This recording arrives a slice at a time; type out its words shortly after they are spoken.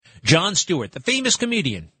Jon Stewart, the famous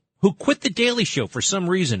comedian who quit The Daily Show for some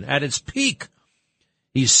reason at its peak.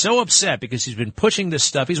 He's so upset because he's been pushing this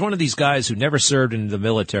stuff. He's one of these guys who never served in the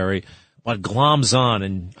military, but gloms on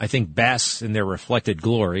and I think basks in their reflected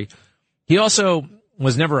glory. He also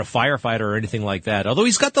was never a firefighter or anything like that, although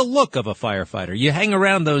he's got the look of a firefighter. You hang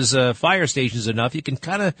around those fire stations enough, you can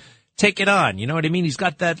kind of take it on. You know what I mean? He's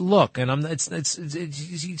got that look, and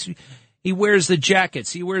he wears the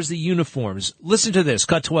jackets, he wears the uniforms. Listen to this,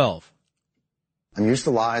 cut 12. I'm used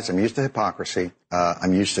to lies, I'm used to hypocrisy,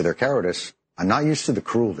 I'm used to their cowardice, I'm not used to the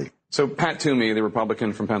cruelty. So Pat Toomey, the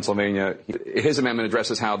Republican from Pennsylvania, his amendment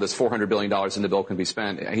addresses how this $400 billion in the bill can be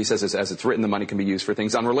spent. He says as it's written, the money can be used for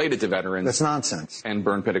things unrelated to veterans. That's nonsense. And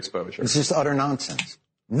burn pit exposure. It's just utter nonsense.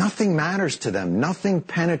 Nothing matters to them. Nothing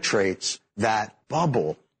penetrates that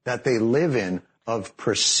bubble that they live in of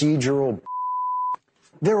procedural.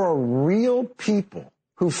 There are real people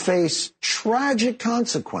who face tragic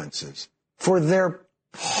consequences for their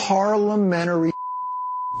parliamentary.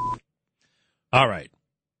 All right.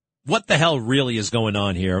 What the hell really is going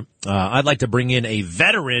on here? I'd like to bring in a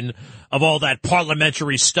veteran of all that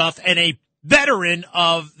parliamentary stuff and a veteran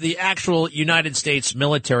of the actual United States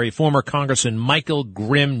military, former Congressman Michael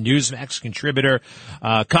Grimm, Newsmax contributor.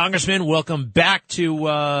 Congressman, welcome back to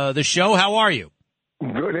the show. How are you?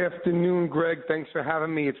 Good afternoon, Greg. Thanks for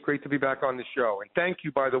having me. It's great to be back on the show. And thank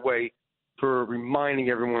you, by the way, for reminding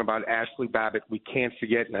everyone about Ashley Babbitt. We can't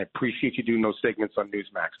forget, and I appreciate you doing those segments on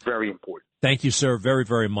Newsmax. Very important. Thank you, sir, very,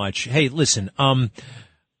 very much. Hey, listen, all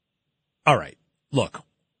right, look,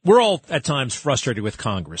 we're all at times frustrated with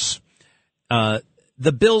Congress.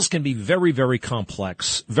 The bills can be very, very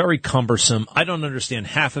complex, very cumbersome. I don't understand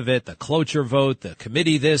half of it, the cloture vote, the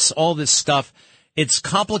committee, this, all this stuff. It's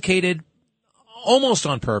complicated almost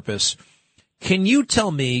on purpose. Can you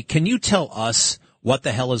tell us what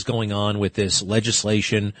the hell is going on with this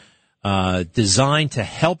legislation designed to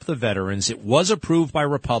help the veterans? It was approved by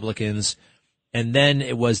Republicans, and then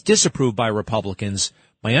it was disapproved by Republicans.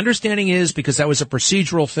 My understanding is because that was a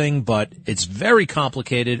procedural thing, but it's very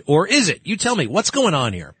complicated. Or is it? You tell me. What's going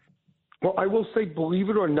on here? Well, I will say, believe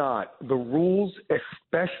it or not, the rules,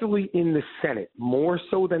 especially in the Senate, more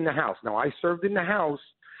so than the House. Now, I served in the House,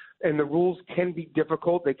 and the rules can be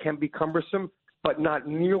difficult. They can be cumbersome, but not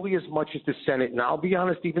nearly as much as the Senate. And I'll be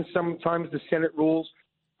honest, even sometimes the Senate rules,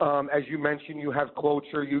 as you mentioned, you have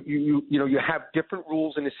cloture, you have different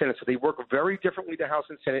rules in the Senate. So they work very differently, the House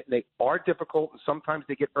and Senate, and they are difficult, and sometimes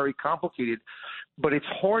they get very complicated. But it's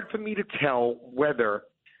hard for me to tell whether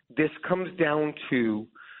this comes down to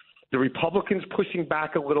the Republicans pushing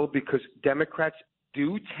back a little because Democrats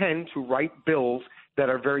do tend to write bills that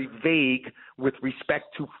are very vague with respect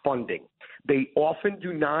to funding. They often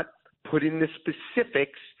do not put in the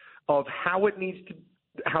specifics of how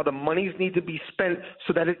the monies need to be spent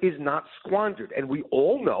so that it is not squandered. And we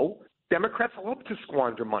all know Democrats love to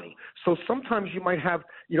squander money. So sometimes you might have,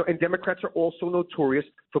 and Democrats are also notorious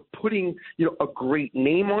for putting, a great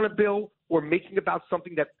name on a bill or making about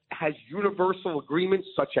something that has universal agreements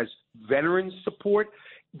such as veterans support.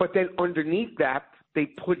 But then underneath that, they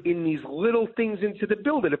put in these little things into the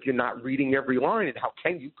bill that if you're not reading every line, and how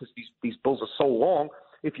can you, because these bills are so long,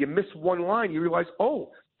 if you miss one line, you realize, oh,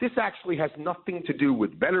 this actually has nothing to do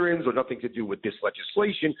with veterans or nothing to do with this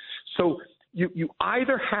legislation. So you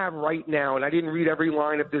either have right now, and I didn't read every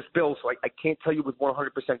line of this bill, so I can't tell you with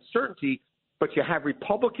 100% certainty, but you have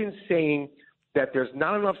Republicans saying that there's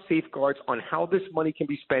not enough safeguards on how this money can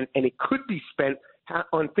be spent, and it could be spent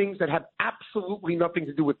on things that have absolutely nothing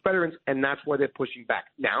to do with veterans, and that's why they're pushing back.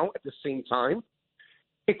 Now, at the same time,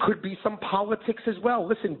 it could be some politics as well.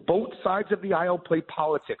 Listen, both sides of the aisle play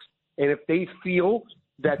politics. And if they feel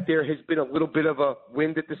that there has been a little bit of a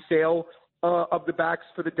wind at the sail of the backs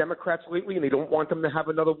for the Democrats lately, and they don't want them to have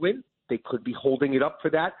another win, they could be holding it up for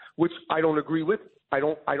that, which I don't agree with. I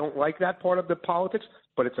don't like that part of the politics,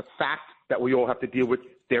 but it's a fact that we all have to deal with.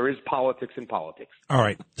 There is politics in politics. All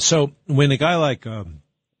right. So when a guy like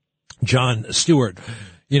Jon Stewart,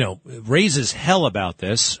 raises hell about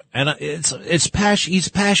this, and he's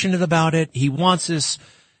passionate about it. He wants this.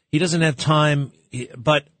 He doesn't have time,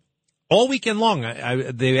 but all weekend long,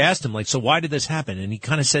 they asked him, so why did this happen? And he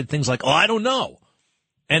kind of said things like, I don't know.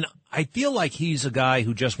 And I feel like he's a guy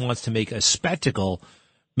who just wants to make a spectacle,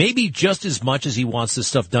 maybe just as much as he wants this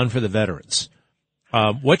stuff done for the veterans.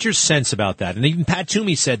 What's your sense about that? And even Pat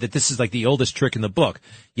Toomey said that this is like the oldest trick in the book.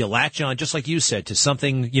 You latch on, just like you said, to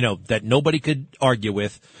something, that nobody could argue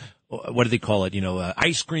with. What do they call it?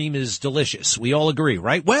 Ice cream is delicious. We all agree,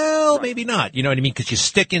 right? Well, maybe not. You know what I mean? Because you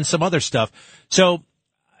stick in some other stuff. So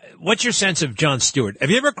what's your sense of Jon Stewart? Have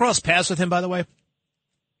you ever crossed paths with him, by the way?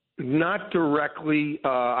 Not directly.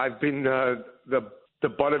 I've been the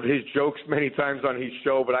butt of his jokes many times on his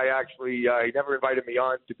show, but he never invited me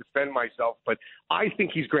on to defend myself. But I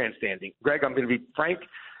think he's grandstanding. Greg, I'm going to be frank.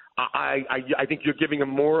 I think you're giving him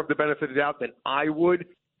more of the benefit of the doubt than I would.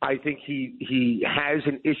 I think he has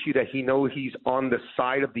an issue that he knows he's on the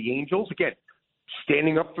side of the Angels. Again,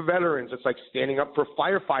 standing up for veterans. It's like standing up for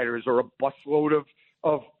firefighters or a busload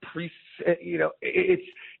of priests,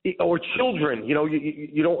 or children.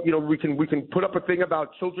 We can put up a thing about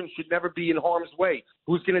children should never be in harm's way.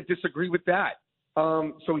 Who's going to disagree with that?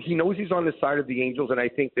 So he knows he's on the side of the Angels, and I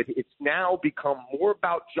think that it's now become more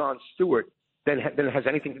about Jon Stewart than it has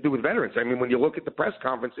anything to do with veterans. I mean, when you look at the press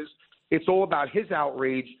conferences, it's all about his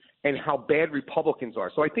outrage and how bad Republicans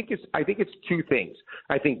are. So I think it's two things.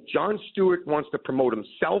 I think Jon Stewart wants to promote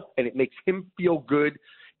himself, and it makes him feel good.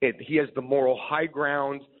 He has the moral high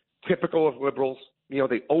ground, typical of liberals.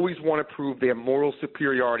 They always want to prove their moral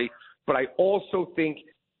superiority. But I also think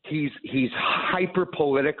he's hyper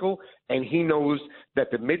political, and he knows that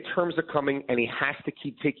the midterms are coming, and he has to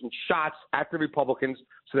keep taking shots at the Republicans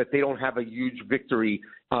so that they don't have a huge victory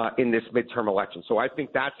in this midterm election. So I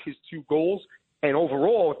think that's his two goals. And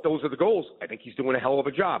overall, if those are the goals, I think he's doing a hell of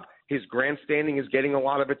a job. His grandstanding is getting a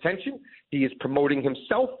lot of attention. He is promoting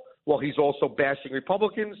himself while he's also bashing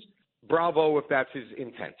Republicans. Bravo if that's his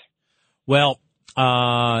intent. Well,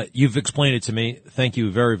 you've explained it to me. Thank you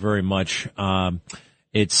very, very much. Yeah,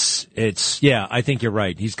 I think you're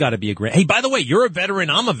right. He's got to be a great. Hey, by the way, you're a veteran.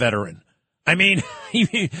 I'm a veteran. I mean,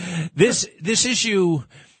 this issue,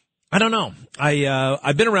 I don't know.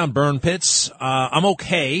 I've been around burn pits. I'm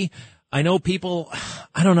okay. I know people,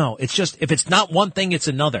 I don't know. It's just, if it's not one thing, it's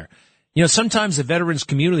another. Sometimes the veterans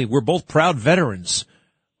community, we're both proud veterans,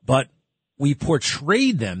 but we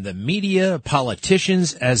portrayed them, the media,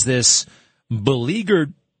 politicians, as this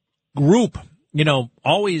beleaguered group,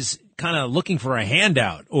 always kind of looking for a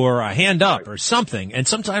handout or a hand up or something. And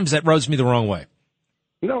sometimes that rubs me the wrong way.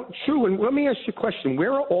 No, true. And let me ask you a question.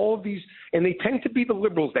 Where are all of these, and they tend to be the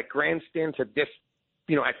liberals that grandstand to this,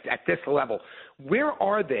 at this level. Where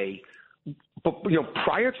are they? But,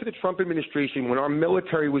 prior to the Trump administration, when our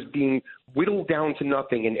military was being whittled down to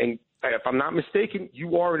nothing, and if I'm not mistaken,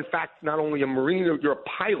 you are, in fact, not only a Marine, you're a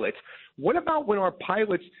pilot. What about when our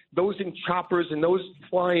pilots, those in choppers and those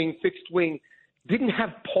flying fixed wing, didn't have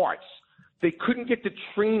parts? They couldn't get the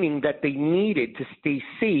training that they needed to stay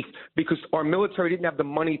safe because our military didn't have the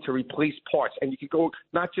money to replace parts. And you could go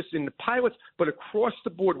not just in the pilots, but across the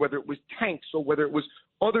board, whether it was tanks or whether it was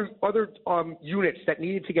other units that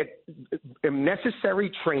needed to get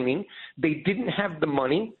necessary training. They didn't have the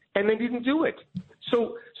money, and they didn't do it.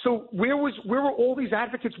 So where were all these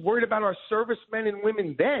advocates worried about our servicemen and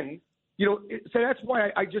women then? So that's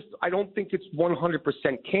why I don't think it's 100%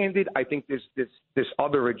 candid. I think there's this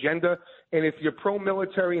other agenda. And if you're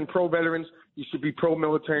pro-military and pro-veterans, you should be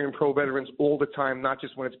pro-military and pro-veterans all the time, not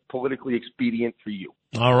just when it's politically expedient for you.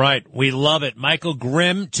 All right. We love it. Michael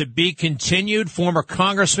Grimm, to be continued, former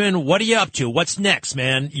congressman. What are you up to? What's next,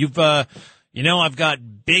 man? You've, I've got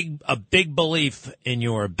a big belief in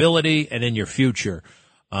your ability and in your future.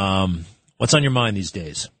 What's on your mind these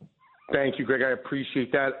days? Thank you, Greg. I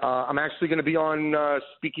appreciate that. I'm actually going to be on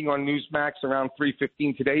speaking on Newsmax around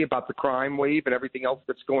 3:15 today about the crime wave and everything else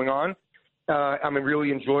that's going on. I'm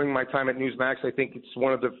really enjoying my time at Newsmax. I think it's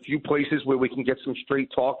one of the few places where we can get some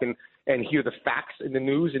straight talk and hear the facts in the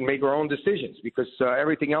news and make our own decisions because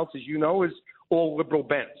everything else, as you know, is all liberal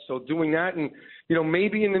bent. So doing that and,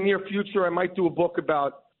 maybe in the near future I might do a book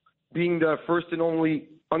about being the first and only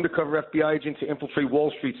undercover FBI agent to infiltrate Wall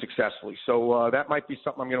Street successfully. So that might be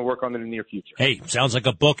something I'm going to work on in the near future. Hey, sounds like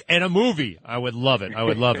a book and a movie. I would love it.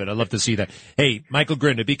 I'd love to see that. Hey, Michael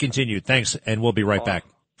Grimm, to be continued. Thanks, and we'll be right back.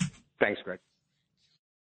 Thanks, Greg.